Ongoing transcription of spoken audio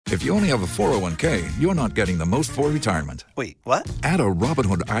If you only have a 401k, you're not getting the most for retirement. Wait, what? Add a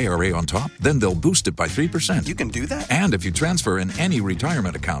Robinhood IRA on top, then they'll boost it by 3%. You can do that? And if you transfer in any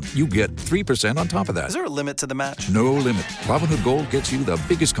retirement account, you get 3% on top of that. Is there a limit to the match? No limit. Robinhood Gold gets you the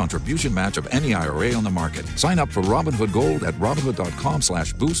biggest contribution match of any IRA on the market. Sign up for Robinhood Gold at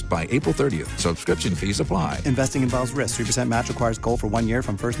Robinhood.com/boost by April 30th. Subscription fees apply. Investing involves risk. 3% match requires gold for 1 year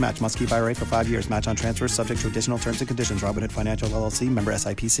from first match. Must keep IRA for 5 years. Match on transfers subject to additional terms and conditions. Robinhood Financial LLC, member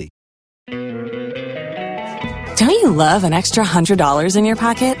SIPC. Don't you love an extra $100 in your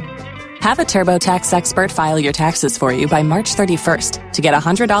pocket? Have a TurboTax expert file your taxes for you by March 31st to get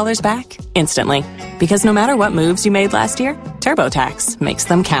 $100 back instantly. Because no matter what moves you made last year, TurboTax makes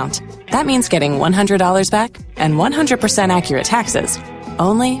them count. That means getting $100 back and 100% accurate taxes,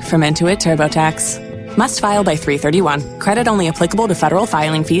 only from Intuit TurboTax. Must file by 3/31. Credit only applicable to federal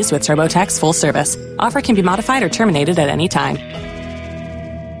filing fees with TurboTax full service. Offer can be modified or terminated at any time.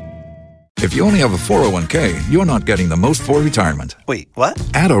 If you only have a 401k, you're not getting the most for retirement. Wait, what?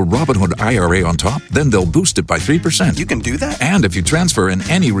 Add a Robinhood IRA on top, then they'll boost it by 3%. You can do that? And if you transfer in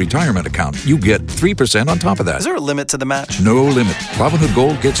any retirement account, you get 3% on top of that. Is there a limit to the match? No limit. Robinhood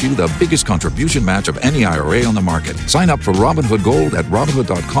Gold gets you the biggest contribution match of any IRA on the market. Sign up for Robinhood Gold at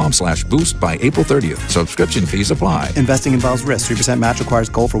Robinhood.com/boost by April 30th. Subscription fees apply. Investing involves risk. 3% match requires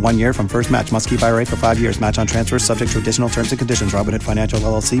gold for 1 year from first match. Must keep IRA for 5 years. Match on transfers subject to additional terms and conditions. Robinhood Financial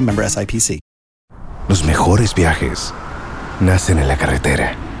LLC, member SIPC. Los mejores viajes nacen en la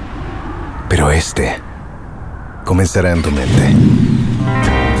carretera, pero este comenzará en tu mente.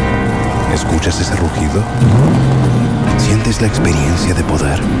 ¿Escuchas ese rugido? ¿Sientes la experiencia de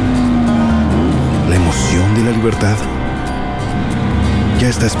poder? ¿La emoción de la libertad? Ya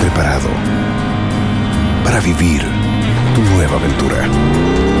estás preparado para vivir tu nueva aventura.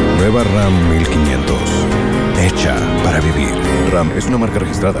 Nueva Ram 1500, hecha para vivir. Ram es una marca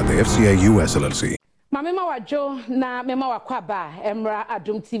registrada de FCA US LLC. Mama wajo na mema wakwaba emra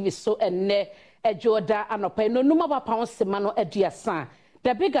Adum TV so enne ejoda anopa no numa ba pa onsema no aduasa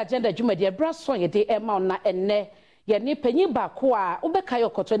the big agenda jumadi ebra so yede ema na enne ye ne panyin ba ko a ubeka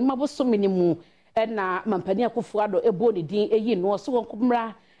yokoto ni maboso minimu na mampani akofo ado ebo ne din eyi no so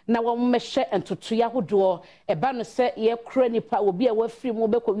wonkumra na wonmehye entoto ya hodo eba no se ye kura nipa obi a wafiri mu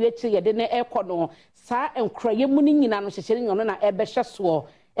beko wiechi yede ne ekono sa enkura ye mu ni nyina no hyehyere nyono na ebehye so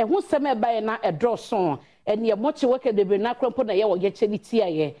ehun seme bae na edroson ene ye moche weke debe na krompo na ye wo ye cheliti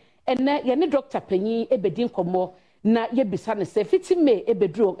aye ene ye ne doctor panyin ebedin komo na ye bisa ne se fitime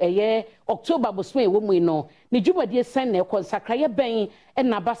ebedro eye October boswe wo mu no ne dwumadie sen na ekonsakra ye ben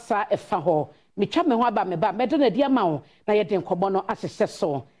na basa efa ho metwa me ho aba me ba medo na dia ma wo na ye den komo no asese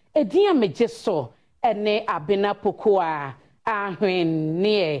so edin a meje so ene abena pokoa ahwen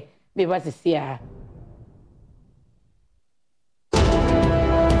ne me basisia.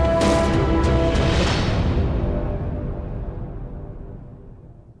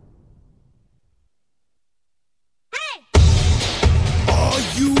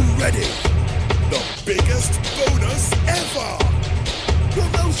 Ready? The biggest bonus ever!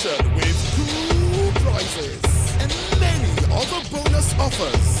 Promotion with cool prizes and many other bonus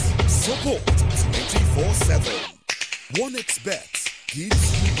offers. Support 24/7. 1xBet gives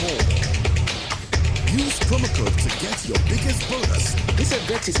you more. Use promo code to get your biggest bonus. This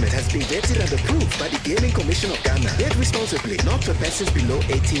advertisement has been vetted and approved by the Gaming Commission of Ghana. Bet responsibly, not for persons below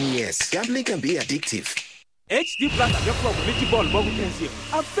 18 years. Gambling can be addictive. HD Plus and from Mickey Ball Bogu Kenzie.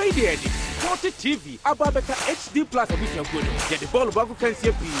 I'm faded. 40 TV. Ababeka HD Plus and Vision Good. Get the ball Bogu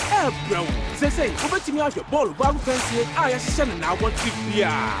Kenzie be. Bro. Say, over me out your ball Bogu Kenzie. I am now want to be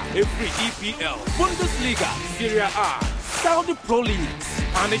every EPL, Bundesliga, Serie A, Saudi Pro League,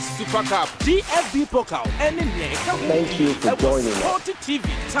 Spanish Super Cup, DFB Pokal, and in there. Thank you for joining us. 40 TV,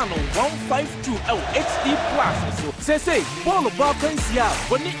 channel 152 HD Plus. So, say, ball Bogu Kenzie.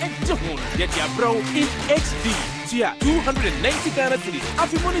 When they enter home, get your bro in HD. 290 Ghana cities.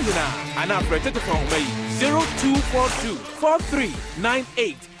 Afi money na. And I'm ready to phone me 0242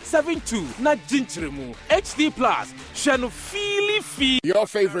 4398 72 na Jinchiremu HD Plus Shanu Fili. Your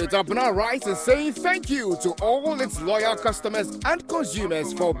favorite Abna Rice is saying thank you to all its loyal customers and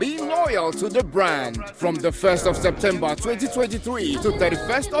consumers for being loyal to the brand. From the 1st of September 2023 to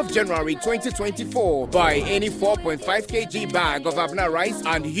 31st of January 2024, buy any 4.5 kg bag of Abna Rice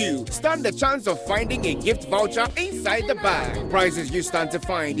and you stand the chance of finding a gift voucher inside the bag. Prizes you stand to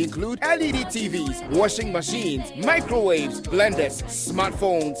find include LED TVs, washing machines, microwaves, blenders,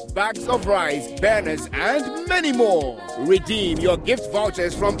 smartphones, t-shirts, bags of rice, banners, and many more. Redeem your gift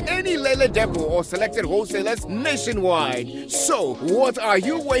vouchers from any Lele depot or selected wholesalers nationwide. So, what are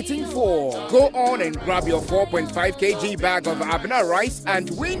you waiting for? Go on and grab your 4.5 kg bag of Abner rice and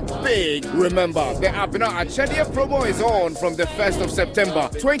win big. Remember, the Abner Achedia promo is on from the 1st of September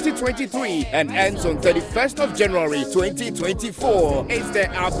 2023 and ends on 31st of January 2024. It's the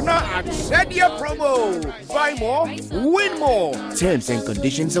Abner Achedia promo. Buy more, win more. Terms and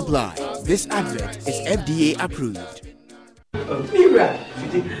conditions apply. This advert is FDA approved. Mira,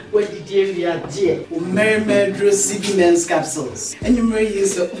 what did you hear? Mermaid CB men's capsules. And you may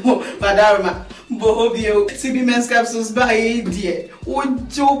use Madama Bohobio CB men's capsules by dear.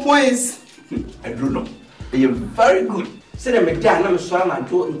 What 2 points? I don't know. You're very good. Say them again, I'm sorry, I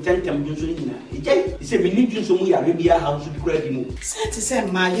don't intend to use it. It's a minute so we are house to be credible. Say to say,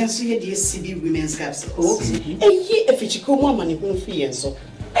 my young CB women's capsules. If it's a woman, it won't feel so.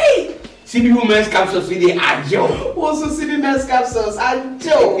 Hey! CB women's capsules with the Ajo. Also CB men's capsules,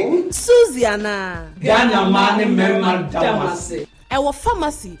 Ajo. Susiana. Ghana man member Damase. Our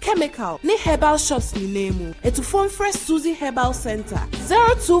pharmacy, chemical, ne herbal shops ni name. Et to phone fresh Susie Herbal Center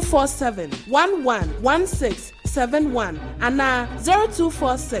 0247 111671 and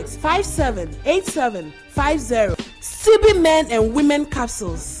 0246 578750. CB men and women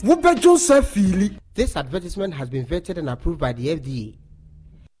capsules. This advertisement has been vetted and approved by the FDA.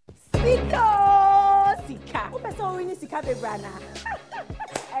 Sika. Who better win Sika Bebrana?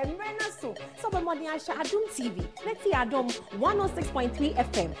 So somebody I share Adum TV. Let's see Adum 106.3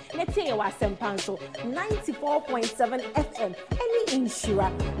 FM. Let's see our Sempanso 94.7 FM. Any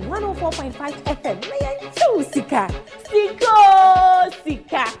insurer 104.5 FM. Two Sika.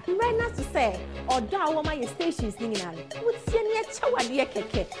 Sika. Rena to say or down my stations singing on. Would see any chawadia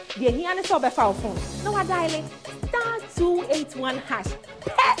keke. The Hiana Sobe phone. No I dialing *281#.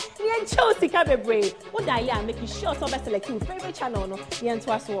 Near Sika Bebre. What I making sure so best select your favorite channel no.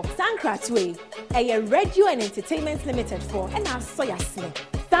 Sankrat Way, a radio and entertainment limited for and our soya snake.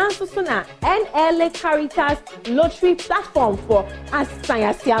 Sansuna and LA Caritas lottery platform for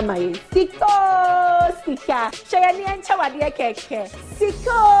Asaya Siamae. Sika, Shayani and Chawadia Keke.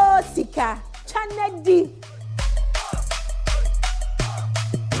 Sika, Chanedi.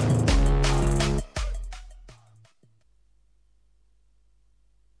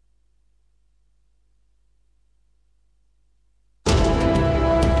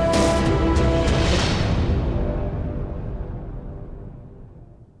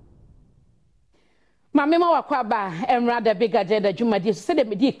 Mamma Wakwaba, Emra the big agenda, Jumadi, said the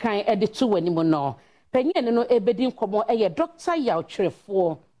Medi kind at the 2 anymore. No. Penny and no ebedin como a doctor yaw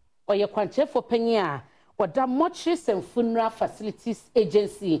for or your quantity for Penya, or that mortuaries and funeral facilities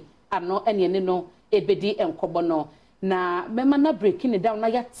agency are no any no ebedi and cobono. Na memana breaking it down na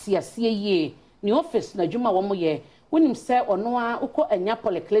yatia ye, ni office na Juma 1 year, when him say or no uko enya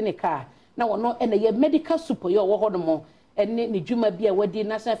polyclinica, now or no any medical super yo wohodomo. And ni Juma be a wedding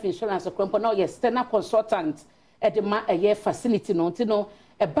national insurance crump now your external consultant at the year facility no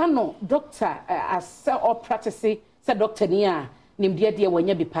a bano doctor as or practice said doctor near named dear when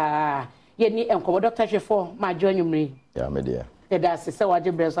you be pa ye ni enko doctor for my journey. Yeah, my dear. That's so what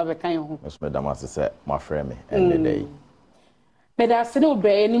you bring of a kind of madam say my friend and the day. But that's no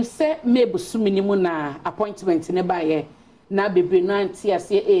brain him say maybe sumini appointment in a buyer na be no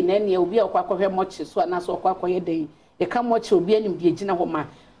TSA and then you'll be a quack much so and so quack day. You come watch will be any Gina Homa.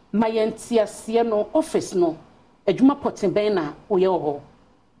 My NTSC no office no. A Juma potting banner or your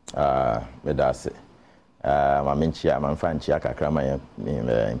but that's it. My menchia, my fancy, Crama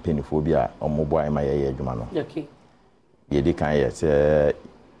in Pennyphobia or mobile my Jumano. Okay. Ye decan yet,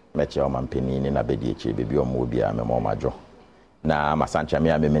 met your man penny in a bedici, baby or mobia, my mama jo. Now, my son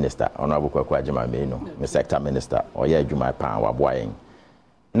Chamia, minister, honorable Quajima Meno, my sector minister, or ye Juma Pan or boying.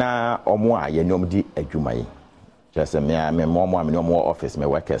 Now, or more, ye know me a Jumai. Just me no more office, my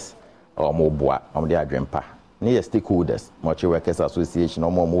workers, or more bois, on their grandpa. Near stakeholders, Mortuary Workers Association, or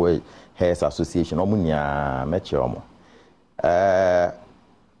more Hairs Association, or Munia, Metiomo. A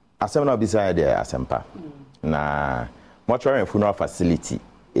seminar beside there, Asempa. Na Mortuary and Funeral Facility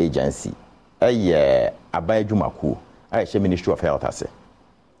Agency, a year, Abai Jumaku, I share Ministry of Health, I say.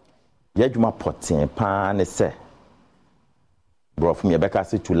 Yajuma Potin, Pan, say. Brought from your back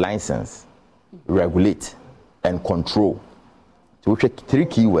to license, regulate, and control. So we check 3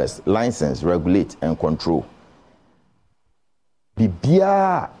 keywords: license, regulate, and control.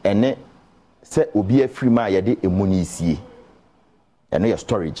 Bibia ene se obi afirima yede emuni sie. Ene your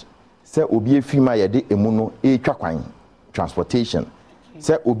storage. Se obi afirima yede emuno etwa kwan transportation.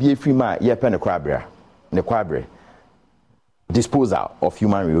 Se obi afirima ye pe ne kwabra. Ne kwabre. disposal of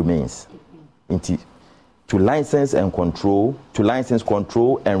human remains. To license,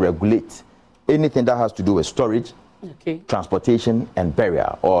 control, and regulate anything that has to do with storage, transportation, and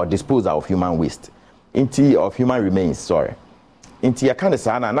burial or disposal of human waste. Of human remains, sorry. I kind of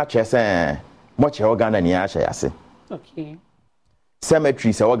say, not just much organ and yashayase. Okay.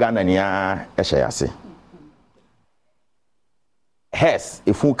 Cemeteries, organ and yashayase. Hes,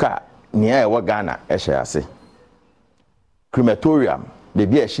 ifuka, near organa, yashayase. Crematorium,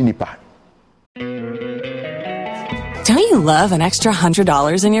 baby a shinipa. Don't you love an extra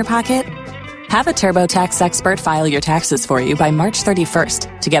 $100 in your pocket? Have a TurboTax expert file your taxes for you by March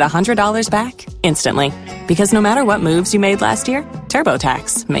 31st to get $100 back instantly. Because no matter what moves you made last year,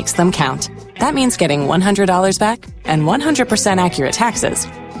 TurboTax makes them count. That means getting $100 back and 100% accurate taxes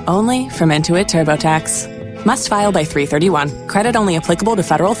only from Intuit TurboTax. Must file by 3/31. Credit only applicable to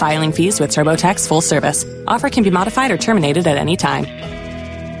federal filing fees with TurboTax full service. Offer can be modified or terminated at any time.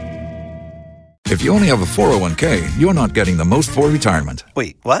 If you only have a 401k, you're not getting the most for retirement.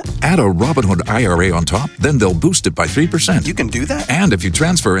 Wait, what? Add a Robinhood IRA on top, then they'll boost it by 3%. You can do that? And if you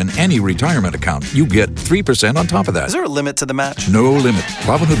transfer in any retirement account, you get 3% on top of that. Is there a limit to the match? No limit.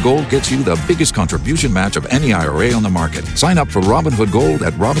 Robinhood Gold gets you the biggest contribution match of any IRA on the market. Sign up for Robinhood Gold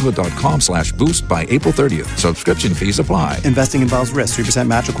at Robinhood.com/boost by April 30th. Subscription fees apply. Investing involves risk. 3%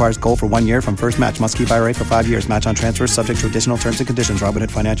 match requires gold for 1 year from first match. Must keep IRA for 5 years. Match on transfers subject to additional terms and conditions.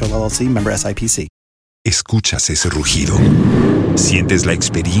 Robinhood Financial LLC. Member SIPC. ¿Escuchas ese rugido? ¿Sientes la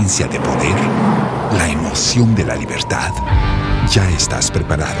experiencia de poder? ¿La emoción de la libertad? Ya estás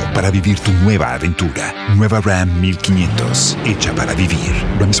preparado para vivir tu nueva aventura. Nueva Ram 1500, hecha para vivir.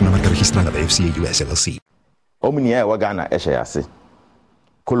 Ram es una marca registrada de FCA US LLC. Omnia wagana eshayase.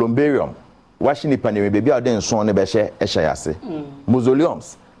 Columbarium, Washington panere baby aden so ne be eshayase.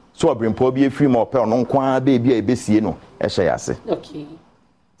 Mausoleums, so obrimpo bi efiri mo pe ono kwa baby e besie no eshayase. Okay.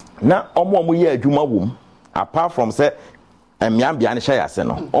 Na omo ye adwuma wom apart from say emiambia ne hyayase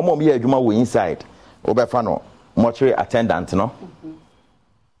no omo ye adwuma wo inside obefa no mortuary attendant no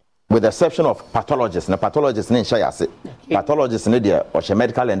with the exception of pathologists ne hyayase pathologists ne there or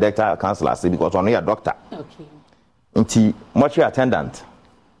medical and dental counselors because on your doctor nti mortuary attendant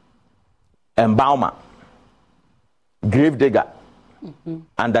embalmer grave digger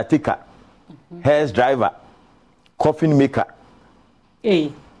undertaker hair driver coffin maker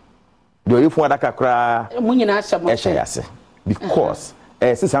do you for that kakra munyina asha because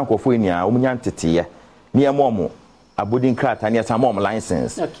sisan kofo enia omunya ntete ne emomo abodin krata ne samom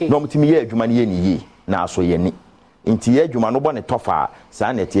license no mutimi ye adwuma ne ye ni yi na aso ye ni nti ye adwuma no bo ne tofa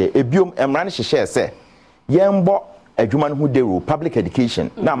sa na tie ebiom emra ne hyehye se ye mbo adwuma no hu de public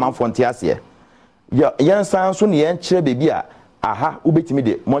education na amanfo nte ase ye san so ne ye nkyere bebi a aha ubetimi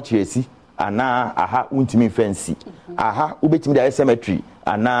de mortuary ana aha untimi fancy aha ubetimi de cemetery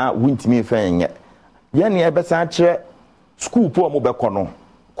ana untimi fanye ye ne ebesa kire school po mo be kono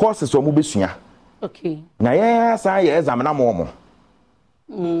courses o mo besua okay na ye san ye exam na mo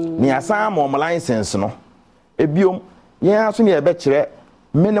ni asan mo license no ebiom ye aso ne ebe kire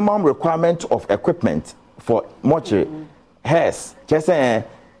minimum requirement of equipment for mortuary hairs kese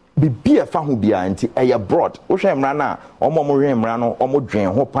bibia fa ho bia nti eye broad wo hwe mra na omo mo hwe mra no omo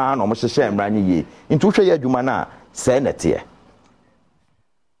dwen ho pa na omo hyehye mra ni ye nti wo hwe ye adwuma na se nete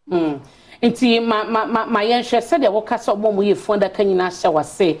nti ma yenhwe se de wo kasa omo mo ye fonda kanyina hye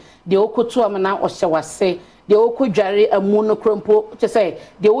wase de okotu am na o hye wase de okodware amu no krompo kese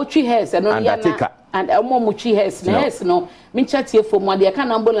de wotwi hairs no ya na and omo mo twi hairs na hairs no mincha tie fo mo de ka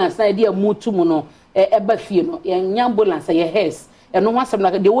na ambulance na de amu tu mu no eba fie no ye ambulance ye hairs eno wasem na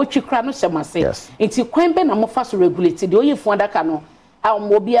de wotwi kra no hyemase nti kwan be na mo fa so regulate de oyefu adaka no a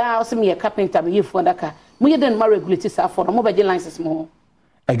mo bia osem ye carpenter me yefu adaka mo ye den ma regulate sa for no mo be license mo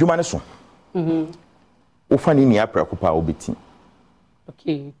adwuma ne so wo fa ni aprakopa obeti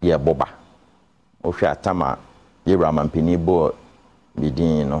okay ye boba o hwe atama ye ramampini bo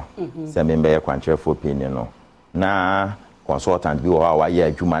bidin no se membe ye kwankyere for pini no na consultant bi wo wa ye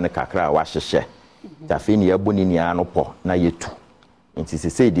adwuma ne kakra wa hyehye tafe ni aboni ni ano po na yetu nti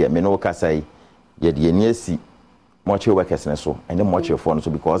se dey me no kasai ye de ni asi mortuary workers ne so and the mortuary for no so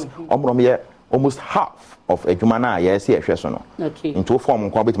because omrom ye almost half of adwuma na ye see ehwe so no into form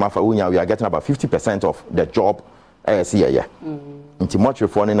nko betima fa unya we are getting about 50% of the job see ye nti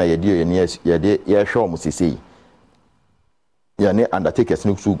mortuary for na ye de ni ye de ye hwe om sisi ye ne undertakers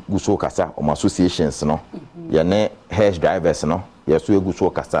ni so kasa om associations no ye ne hair drivers no yeso egu so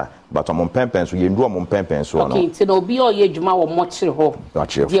kasa but on pempen so yendu on pempen so no okay ti no obi o ye djuma wo mochire ho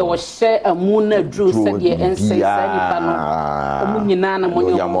de wo hye amu na dru se de ense nipa no omu nyina na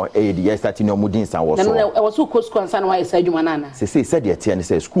monyo yamo edi yestati no mudin san wo so na e wo so ko school ansa na wa yesa djuma na na se de tie ne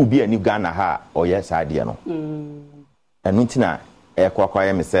se school bi ani Ghana ha o yesa de no enu ntina e kwakwa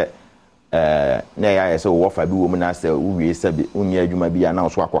ye me se na ya so wo fa bi wo mu na se wo wie se bi unya adwuma bi ya na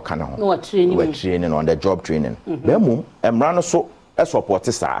so akoka ne ho no training on the job training bemum emra no so support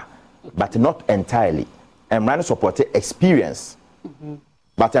sa but not entirely emra no support experience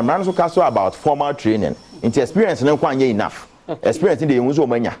but emra no so ka so about formal training into experience no kwa anya enough experience dey hu so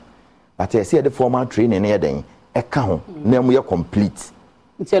manya but I see the formal training na den e ka ho na mu ye complete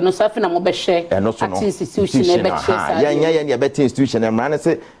nti no safi na mo be hye at institution e be hye sa ya be institution emra no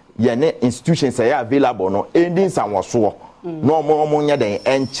se ye ne institutions are available no ending san so no mo nya den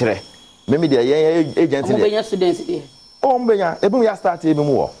enkyere meme de ye agency de mo students de o mbenya ebi ya start ebi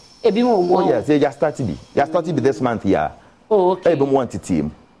mu wo mo yes ya start be this month ya okay ebi mu want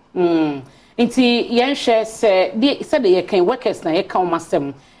team nti yen hwe se de ye kan workers na ye kan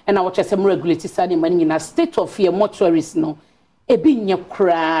masem na wo chesem regulate sade man nyina state of your mortuaries no ebi nye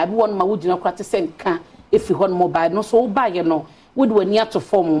kra bi won ma wugina kra te senka efi hon mobile no so wo ba ye no would when you to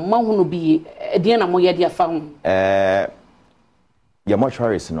form ma hunu bi de na mo ye de afa hu ya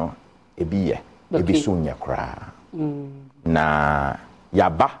mortuaries no ebi so nya kra na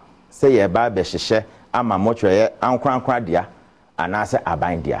yaba say ye ba be hyehyɛ ama mortuary ankwankwa dia anase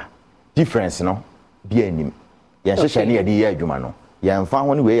aban dia difference no bi anim ye hyehyɛ ne ye de ye adwuma no ye mfa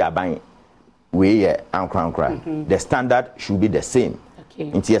ho ne we aban we ye ankwankwa the standard should be the same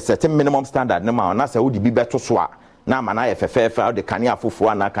nti a certain minimum standard no ma na say wo di bi beto so a na ma na ye fefefe de kane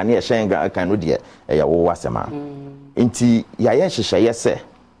afofo na kane ye hyen kan no de ye wo wasema nti ya ye hyehyɛ ye se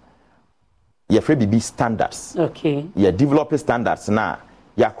ye free bibi standards okay ye develop standards na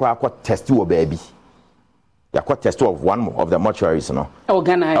ya kwa test wo baby ya kwa test of one of the mortuaries no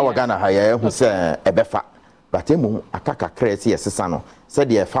Ghana ha ye hu se ebefa but emu akaka kresi ye sesa no se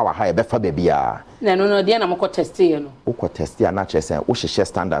de fa wa ha ebefa baby a no de na mo test ye no wo test ya na chese wo hyehyɛ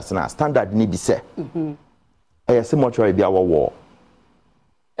standards na standard ni bi se se mortuary bi awo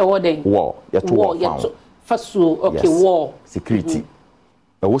den war ye to war fasu okay yes. War security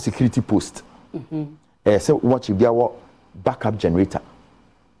wo security post se watch bi awo backup generator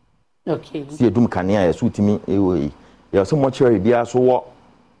okay see edum kanea ye so utimi ewe ye so mortuary bi so wo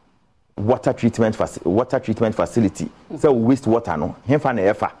water treatment facility se waste water no hemfa na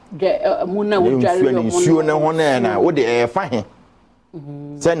efa mu na wo dware nsuo ne ho na wo de efa he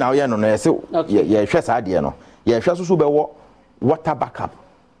se na ye no no se ye hwe sa de no ye hwe so be wo water backup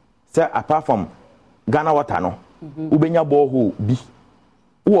se apart from Ghana water no ubenya borehole bi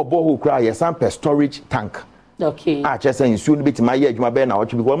wo borehole kra ye sample storage tank okay chese nsuo no betima ye adwuma be na wo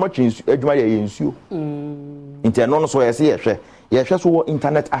because much adwuma ye nsuo internet no so ye se ye hwe so wo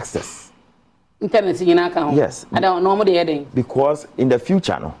internet access internet nyina kan yes I don't know mo de yedin because in the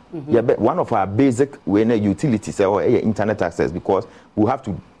future no one of our basic utilities internet access because we have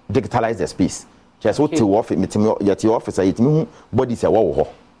to digitalize the space just what to office meeting yet your officer yetimi bodies e wo ho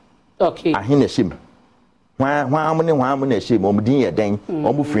okay ahina shim hwa amune na shim omdin ye den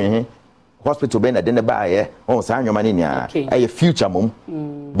omu free hospital be na den ba ye on sa anwoma ne nia future mom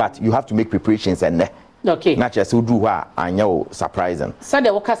but you have to make preparations and okay na chese udu ho a anya o surprising so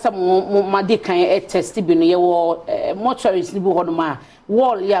de wo kasa mo made kan test bi no ye wo mortuaries ni bi ho no ma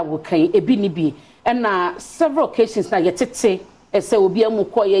wall ya wo kan ebi ni bi na several cases na ye tete ese obi amu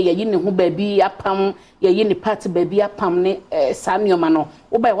ko ye yi ne ho ba bi apam ye yi ne part ba bi apam ne sa nioma no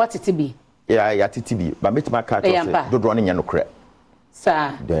wo ba what tete bi ya tete bi ba metima ka to say dodro no nya no kre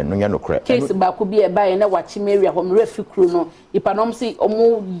sa de no nya no kre case ba ko bi e ba ye na wachi area ho mre fikru no ipanom si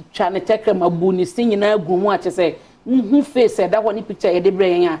omo twa ne tekre mabu ni sin nyina agu mu a che say hu face da ho ni picture ye de bre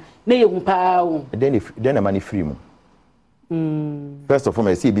yan na ye hu pa o den na mani free mu first of all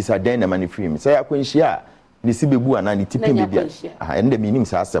I see bisa den na mani free mu say akwanhia ni sibebu ana ni tipin bebia ende minim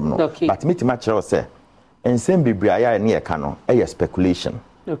sa asem no but metima kire say ensem bebria ya ne ye ka no speculation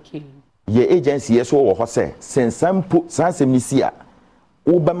okay ye agency yes wo ho say sensampo sansem ni si a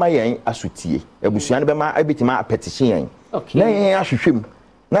wo bema yen asutie abusua ne bema abetima apetition yen na yen ahwehwem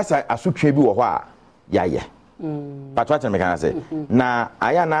na sa asutwe bi wo ho a ya ye patwa teme kan say na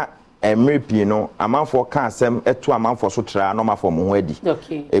aya na emrepi no amanfo ka asem eto amanfo so tra no mafo mo ho adi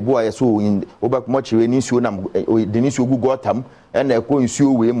ebu aye so obakumo chiwe ni nsuo na de ni nsuo gugu otam na ekọ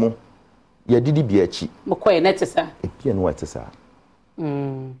nsuo we mu ya didi bi achi mokoye netesa epie no wetesa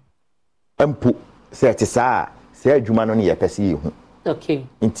ampu se etesa se adwuma no ne ye pese yehu okay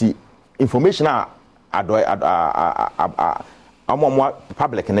nti information a amomwa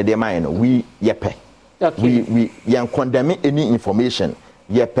public na de man no we yepe we yan condemn any information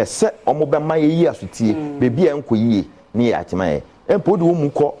yepe se omo be ma yi asutie bebi enko yi ni ya atemaye empo de wo mu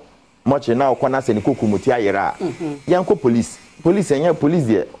ko much now kwana se ni kokumuti ayera yanko police enye police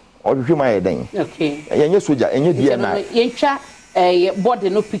de ohwehwe ma yeden yenye soldier enye die na yentwa body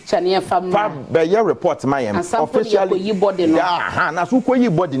no picture ne fa be your report my officially yi body no na so ko yi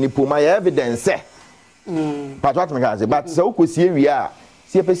body ni po my evidence but what me can say but so ukosie wi a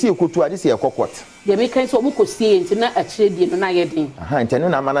sie pesi ekotu ade se ekokot de me kan so ukosie nti na akire die no na yeden ntene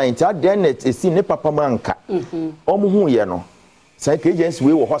na mana nti ade net esi ne papa manka omuhu ye no sai ke agency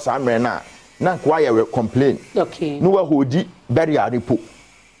we wo ho sa amre na kwa ye complain no wa hodi burial repo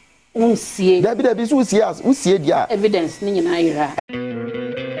unsie dabi so usie dia evidence ni nyina yira.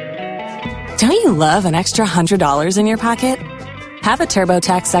 Don't you love an extra $100 in your pocket? Have a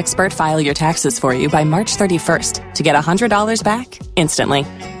TurboTax expert file your taxes for you by March 31st to get $100 back instantly.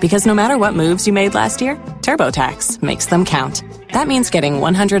 Because no matter what moves you made last year, TurboTax makes them count. That means getting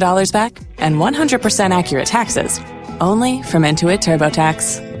 $100 back and 100% accurate taxes only from Intuit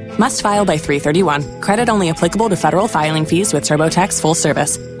TurboTax. Must file by 3/31. Credit only applicable to federal filing fees with TurboTax full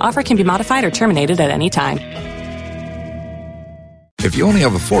service. Offer can be modified or terminated at any time. If you only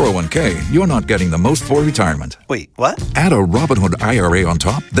have a 401k, you're not getting the most for retirement. Wait, what? Add a Robinhood IRA on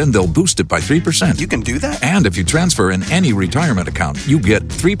top, then they'll boost it by 3%. You can do that? And if you transfer in any retirement account, you get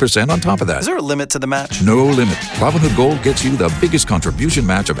 3% on top of that. Is there a limit to the match? No limit. Robinhood Gold gets you the biggest contribution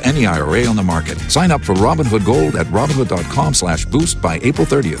match of any IRA on the market. Sign up for Robinhood Gold at Robinhood.com/boost by April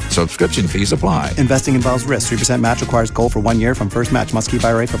 30th. Subscription fees apply. Investing involves risk. 3% match requires gold for 1 year from first match. Must keep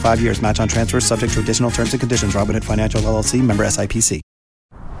IRA for 5 years. Match on transfers subject to additional terms and conditions. Robinhood Financial LLC. Member SIPC.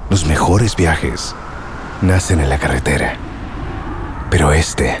 Los mejores viajes nacen en la carretera, pero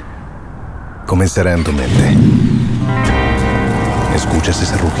este comenzará en tu mente. ¿Escuchas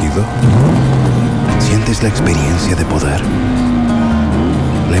ese rugido? ¿Sientes la experiencia de poder?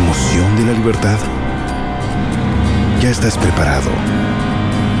 ¿La emoción de la libertad? Ya estás preparado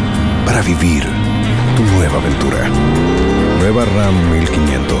para vivir tu nueva aventura. Nueva RAM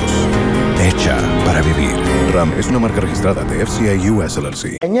 1500. Hecha para vivir. RAM es una marca registrada de FCI US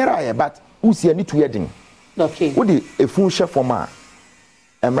LLC. Enyera but usia ni tuyedin. Okay. Wodi efun hwe forma.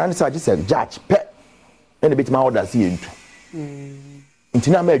 Emran sa just judge pe. Ene betima order si entu.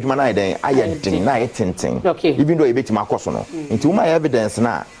 Ntina ma adwuma na yeden ayedin na yetenten. Even though ebetima akoso no. Nti uma evidence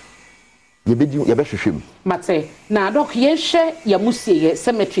na ye behwehwem. Mate na dok ye hwe ya musie ye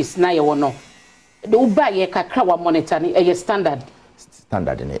cemeteries na ye wono. De uba ye kakra wa monitor ni ye standard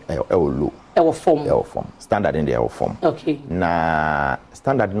in low. Form. Standard in the form. Okay. Na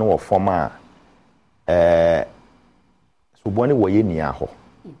standard no form so boni wo ye nia ho.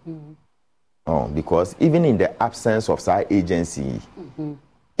 Because even in the absence of side agency,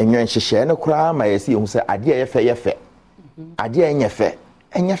 enwen hyehyɛ no kura ma yesi ehu sɛ ade ye fe. Ade enye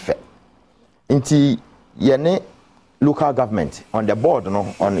fe. Nti ye ne local government on the board no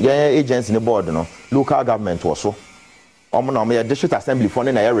on your agency in the board no local government also the district assembly for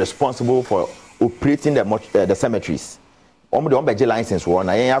na responsible for operating the cemeteries the budget license one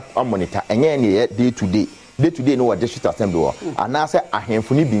na monitor enye day to day no district assembly and now say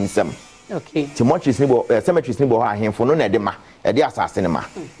ahemfo ni bi nsem okay cemeteries ni bo ahemfo no na de ma e de asase ne ma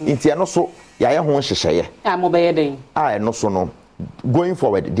nti no so ya ye ho hyehyeye mo be ye den no so no going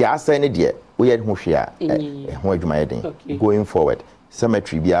forward the asase ne de we had ho going forward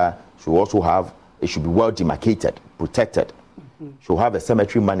cemetery bia should also have it should be well demarcated protected should have a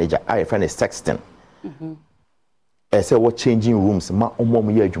cemetery manager I find a sexton say what changing rooms ma omom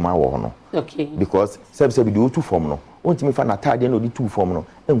ye adwuma wo no okay because say be do two form no ontimi fa na tade no di two form no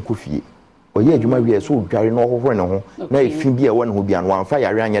enko fie oye adwuma wie so dware no hohore ne ho na efi bia wo ne ho bia no amfa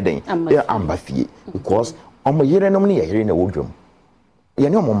yare anya den amba fie because omo yere no ne yere na wodwom ye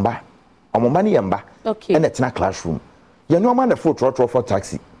ne omomba ni yamba and it's na classroom ye no man the full trotro for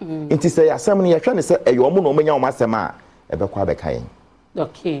taxi nti say asem ne ye hwe ne say eyo omo no omenya omasem a ebekwa beka yen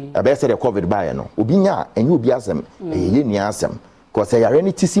okay ebe say the covid buy no obi nya enye obi asem ye nia asem cause yare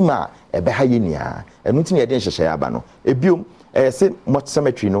ne tisima ebe ha ye nia enu ti ne ye den hyehye aba no ebiom say much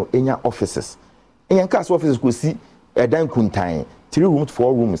cemetery no enya offices enyan cast offices ko si edan kuntan 3 rooms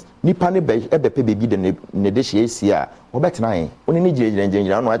 4 rooms nipa ne be ebepe bebi de ne de hye sia obetena yen oni ne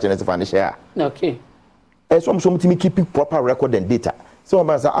gire no a chene se fa ne hye okay some timi keep proper record and data so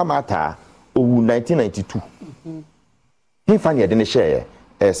o say amata owu 1992 he fa ne de ne hye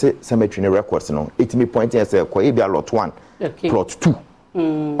say cemetery ne records no etimi point say ko e bia lot 1 plot 2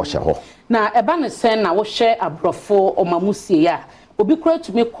 o hye ho na eba ne sen na wo hye abrofo o mamusie ya obi kura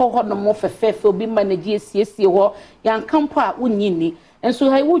tumi kɔ hɔ no mo fɛfɛɛfɛ obi manage esiesie hɔ yankampo a wonyini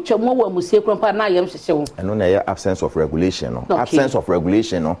enso ha wo twam wo amusie krampa na ayam hyehyɛ wo eno na yɛ absence of regulation no absence of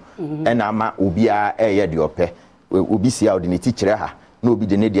regulation no ɛna ama obi a ɛyɛ de ɔpɛ obi si a ɔde ne ti kyerɛ ha na obi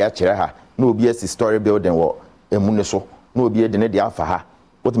de ne de akyerɛ ha na obi asi story building wɔ emu ne so na obi de ne de afa ha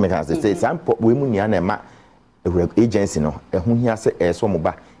what me can say sample we mu nia na ma agency no ɛho hia sɛ ɛso mo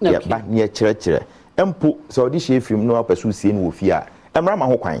ba yɛ ba ne kyerɛkyerɛ empo so ɔde hye film no apasu sie no wɔ fie a emra ma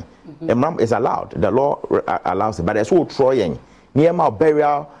ho kwan emra is allowed the law allows it but ɛso wo tro yɛn near my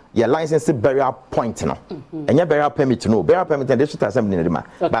burial your license burial point no and your burial permit no burial permit and district assembly no ma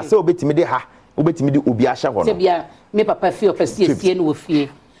but say obetimi de ha obetimi de obi ahya ho no se bia me papa fie opese sie no wo fie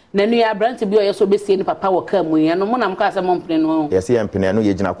na nu ya branch bi o yeso besie ni papa wo ka mu ya no mo nam ka ase mo mpene no yes ye mpene no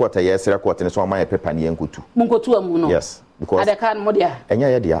ye gina quarter ye sere quarter ne so ma ye paper ne yenkotu munkotu amu no yes because adaka no mo dia enya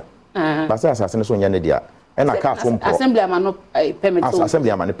ye dia but say asase ne so nya ne dia e na ka so mpo assembly ama no permit assembly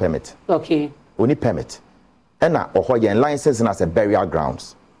ama ne permit okay oni permit ena oho ye license na as a burial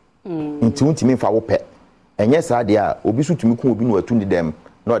grounds nti untimi fa wo pe enye sa de a obi so tumi ku obi no atu ni dem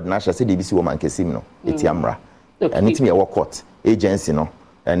na ordinary say de bi si wo man kesim no eti amra eni timi ye wo court agency no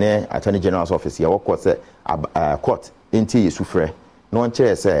ene attorney general's office ye wo court say court enti yesu frɛ no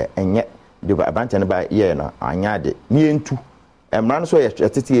nkere say enye de abante ne ba ye na anya de ni entu emra no so ye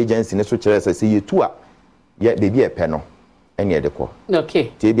tete agency ne so kere say yetu a ye de bi e pɛ no ene ye de kɔ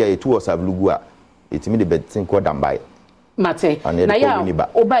okay tie bi a yetu osavlugu a etimi de betin ko dambai mate na ya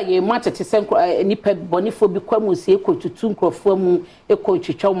oba ye matete senko nipa bonifo bi kwamu sie kotutu nkrofo mu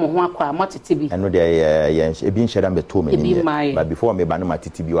ekotwitwa mo ho akwa matete bi eno de ye ebi nhyeda me to me ni but before me ba no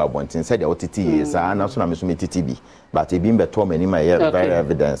matete bi wa bontin said o tete ye sa na so na me so me tete bi but ebi mbe to me ni ma ye very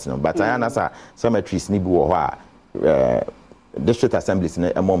evidence no but I na sa cemeteries ni bi wo ho a district assemblies na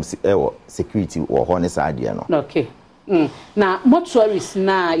emom security wo ho ne sa ade no okay na mortuaries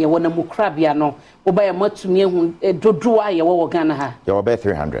na ye wona mukrabia no oba ye matumi ehu dodo a ye wo Ghana ha ye wo be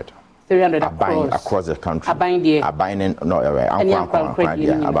 300 across the country abine no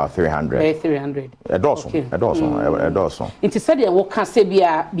about 300 edoso inti said ye wo ka se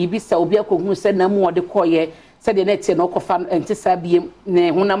bia bibi sa obi akohu se na mu ode koye said ye net no kofa inti sa biem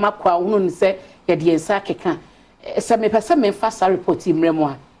ne huna makwa hunu ni se ye de ensa keka se me pese me fa sa report imremo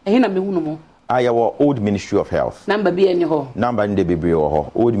a ehina me hunu mo our old Ministry of Health. Number be any ho. Number in the Bibri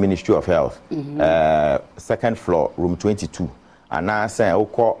ho. Old Ministry of Health. Second floor, room 22. And now say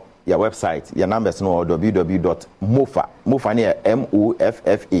call your website. Your numbers no www.mofa. Mofa near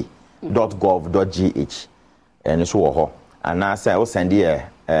moffa.gov.gh. And so ho. And now say I'll send you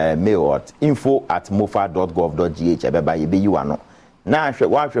mail at info@mofa.gov.gh. Ebe you be you ano. Now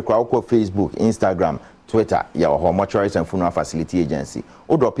what we call Facebook, Instagram, Twitter. Your Mortuaries and Funeral Facility Agency.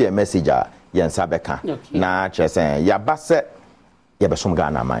 Or drop you a message. Yensa beka na chese ya base ya besom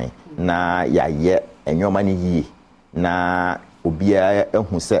Ghana man na ya ye enwoma ni yi na obia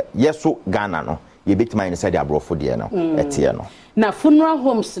ehu se yeso Ghana no ye betima ni se de abrofo de no etie no na funeral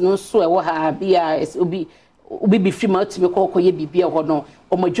homes no so e wo ha bia obi bi free ma timi kokoye bibia ho no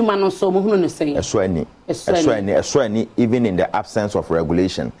omadwuma no so mo hunu no sen eso ani even in the absence of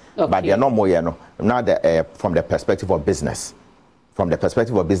regulation but they are no more ye no now the from the perspective of business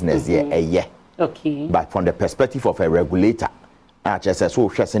yeah okay but from the perspective of a regulator just so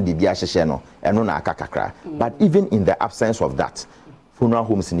hwesen de bia hyehye no eno na akakakra but even in the absence of that funeral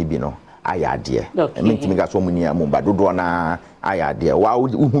homes ni bi no ayade mentimi ga so muni am ba dodo na ayade wa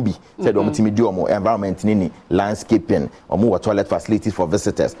hu bi said o mtimi di omo environment ni landscaping omo toilet facilities for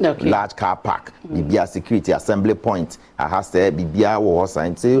visitors large car park bibia security assembly point has to bibia wo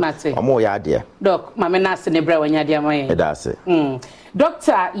science omo ya de doc mama na se ne bra wanya de amoye edase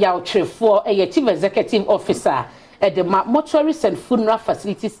Dr. Yautrefo a chief executive officer at the Mortuaries and Funeral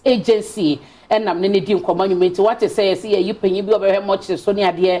Facilities Agency and I'm ne di nkomanwumenti what say you penyi bi obehe much so ne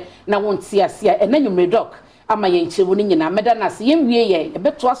ade na wonti ase and then you doc ama ye nchewu ni nyina meda na se yenwie ye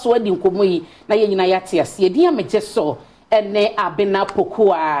beto aso adi nkomo yi na ye nyina yate ase di amegye so ene abena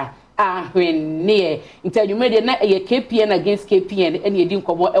pokoa ahwenne intanyumede na ye KPN against KPN ene edi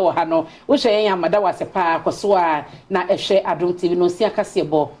nkomo e wo ha no wo hye yen amada wase pa akoso a na ehwe Adom TV no si akase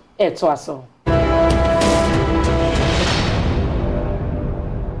bo eto aso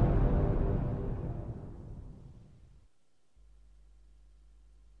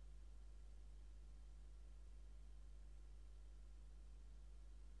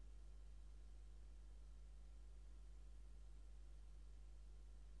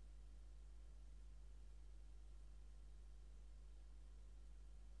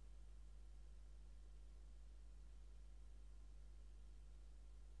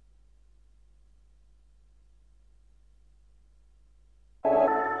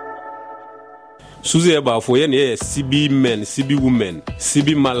Susie about for any CB men, CB women,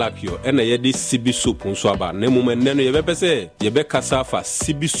 CB malakio, and a yedi CB soup on swaba. Nemumen neno ye say, ye be casafa,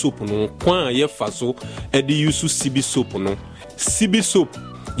 CB soup no, quan ye faso, edi yusu CB soup no. CB soup,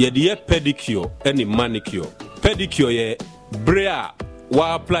 ye de pedicure, any manicure. Pedicure ye brea,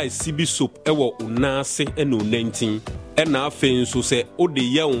 wa apply CB soup, ewo unase and unentin. And now fin so say, o de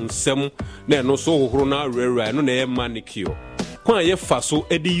ye un sem, ne no so rona rera, no ne manicure. Kwa ye faso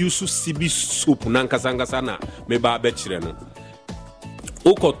edi yusu CB soup nankasangasa na me ba bechire no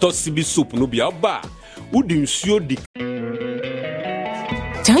ukoto CB soup no bia ba udi nsuo di.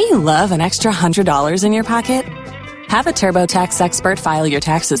 Don't you love an extra $100 in your pocket? Have a TurboTax expert file your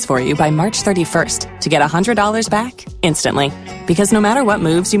taxes for you by March 31st to get $100 back instantly. Because no matter what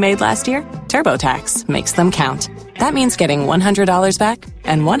moves you made last year, TurboTax makes them count. That means getting $100 back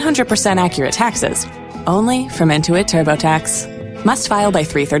and 100% accurate taxes only from Intuit TurboTax. Must file by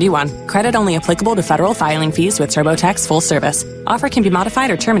 3/31. Credit only applicable to federal filing fees with TurboTax full service. Offer can be modified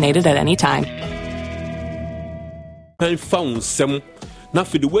or terminated at any time. I found some. Now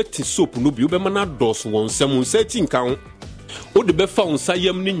for the wet soap no be obemana dos won some setting count. O de be found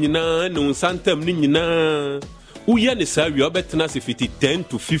sayam ni nyina no santem ni nyina. Uye ne sa wi obetena se 10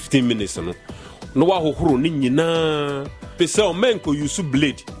 to 15 minutes no. No wa hohoro ni nyina. Pese o men ko use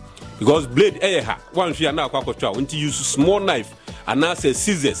blade. Because blade ha one fear na akwa until use small knife and now say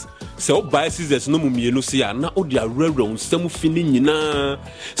scissors. So buy scissors no mumienu se ya na odi awrawra unsam fini nyina.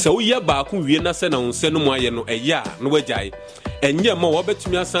 So ye ba ko wie na se na unse no mo aye no eya no wajai. Enye ma wo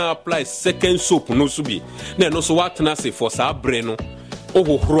betumi asan apply second soap no so bi. Na no so watena se for sa bre no.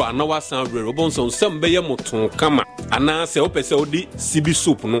 Ohohoro ana wasan awrawra bon so unsam be ye moton kama. Ana se opese odi CB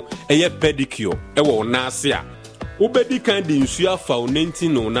soap no eye pedicure e wo na ase a. Ubedi kan di nsu afa o 19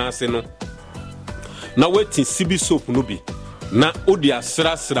 no na ase no. Na wetin CB soap no bi. Na odi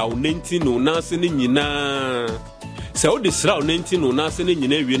asra o 19 no na ase ni nyina. Se odi sra o 19 no na ase ni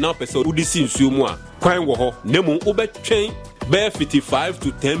nyina wie na pese odi si nsu mu a kwan wo ho nemu ubetwen be 55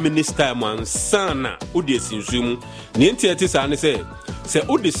 to 10 minutes time ansana odi si nsu mu. Ni enti sa ne se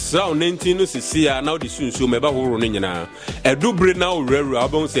odi sra o 19 no sisi a na odi si nsu mu e ba horo ni nyina. Edubre na o rewura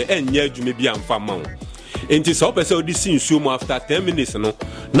obon se enye adwuma bi amfa ma wo. Enti so pese odi si nsuo mu after 10 minutes no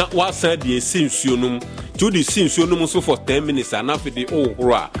na wasan de si nsuo no to di si nsuo no so for 10 minutes and after the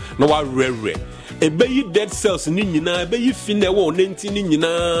ohoro a na wa rere ebeyi dead cells ni nyina ebeyi fi na wo nenti ni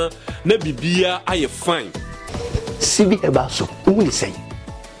nyina na bibia aye fine. CB ebaso uni say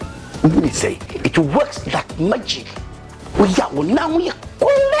it works like magic. We ya wo na we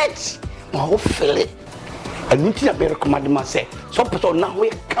collect ma wo feel it. Anunti na be recommend ma say so person na we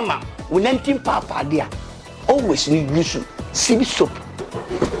come we 19 papa dia always need use CB soap.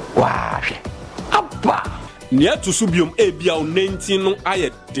 Wow. Abba. Nia to subium ebia o 19 no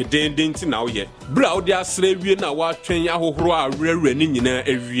aye dedendenti na wo ye. Bra wo de asra wie na wa twen ahohoro a rere ni nyina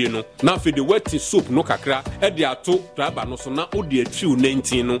ewie no. Na fe de wet soap no kakra e de ato traba no so na wo de atwi o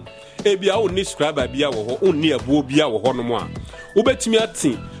 19 no. Ebia wo ni scrubber bia wo ho, onni ebo bia wo ho no mo a. Wo betimi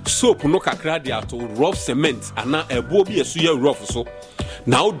ati soap no kakra de ato rough cement ana ebo bia so ye rough so.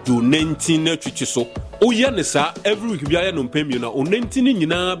 Now do 19 na twitwi so. O ye ne sa every week bia ye no mpamio na o 19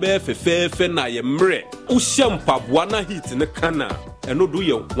 nyina be fefefe na ye mre. O shampaboa na heat ne kana eno do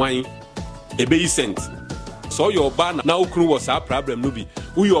ye hwan ebe yi cent. So your ban na okru was a problem no bi.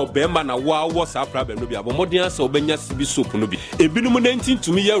 Wo your bema na wa was a problem no bi. Abomodin asa obenya CB soap no bi. Ebinum 19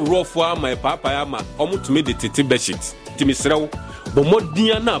 to me ye rough my papa ya ma omo to me de tete bedsheet. Timi srew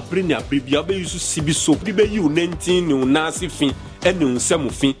bomodin na abre ni abre bia be use CB soap di be yi 19 no na asifin ene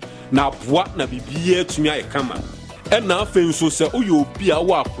unsamufin na aboa na bibia tumi aye kama. Ena afen so se uyo obi a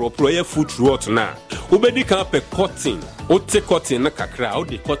wa propro ye foot rot na obedi kan pe cotton o te cotton na kakra o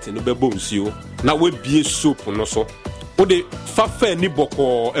de cotton no be bonsuo na we bie soap no so o de fafa ni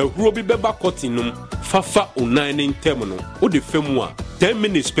boko ehuro bi beba cotton num fafa onan ni ntem no o de femu a 10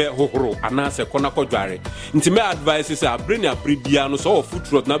 minutes per hohoro anase kona kodware nti me advice say abreni abrebia no so foot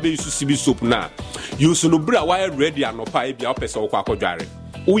rot na be use CB soap na use no bra wa ready anopa e bia o pese o kwa kodware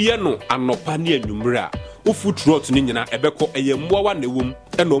uye no anopa ni anwumre a o foot rot ni nyina ebeko eyemmoa wa newum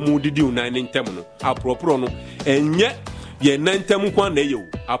e no mu didi unan ni ntem no apropro no enye ye nantem kwa na yewu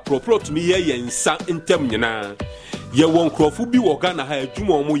apropro to me ye nsa ntem nyina ye won krofu bi wo Ghana ha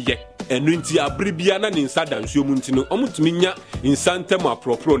adwuma omo ye enu nti abrebia na ni nsa dansuo mu nti no omutumi nya nsa ntem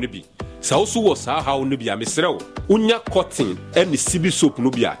apropro ne bi sa wo so wo sa ha wo ne bi amesrew unya cotton ene CB soap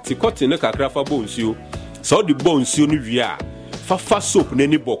no bi a ti cotton ne kakra fa bonsuo sa wo di bonsuo no wi a fafa soap ne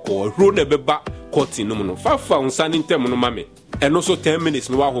ni boko ro ne beba cotton no no fafa nsa ni ntem no mame eno so 10 minutes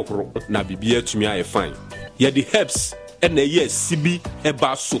no wa hohoro na bibia tumi aye fine ye the herbs ene ye CB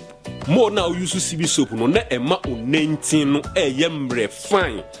eba soap more now use CB soap no na ema o 19 no yembre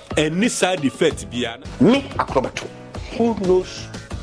fine any side effect bia me akrobato who knows